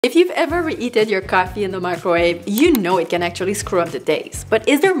If you've ever reheated your coffee in the microwave, you know it can actually screw up the taste. But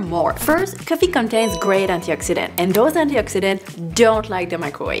is there more? First, coffee contains great antioxidants, and those antioxidants don't like the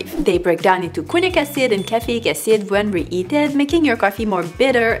microwave. They break down into quinic acid and caffeic acid when reheated, making your coffee more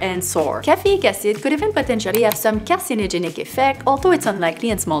bitter and sour. Caffeic acid could even potentially have some carcinogenic effect, although it's unlikely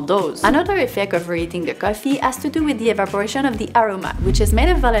in small doses. Another effect of reheating the coffee has to do with the evaporation of the aroma, which is made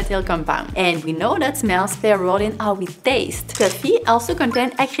of volatile compound. And we know that smells play a role in how we taste. Coffee also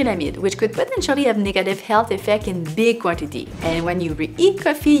contains acrylamide, which could potentially have negative health effect in big quantity. And when you reheat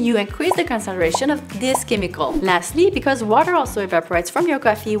coffee, you increase the concentration of this chemical. Lastly, because water also evaporates from your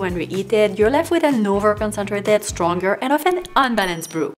coffee when reheated, you're left with an over-concentrated, stronger, and often unbalanced brew.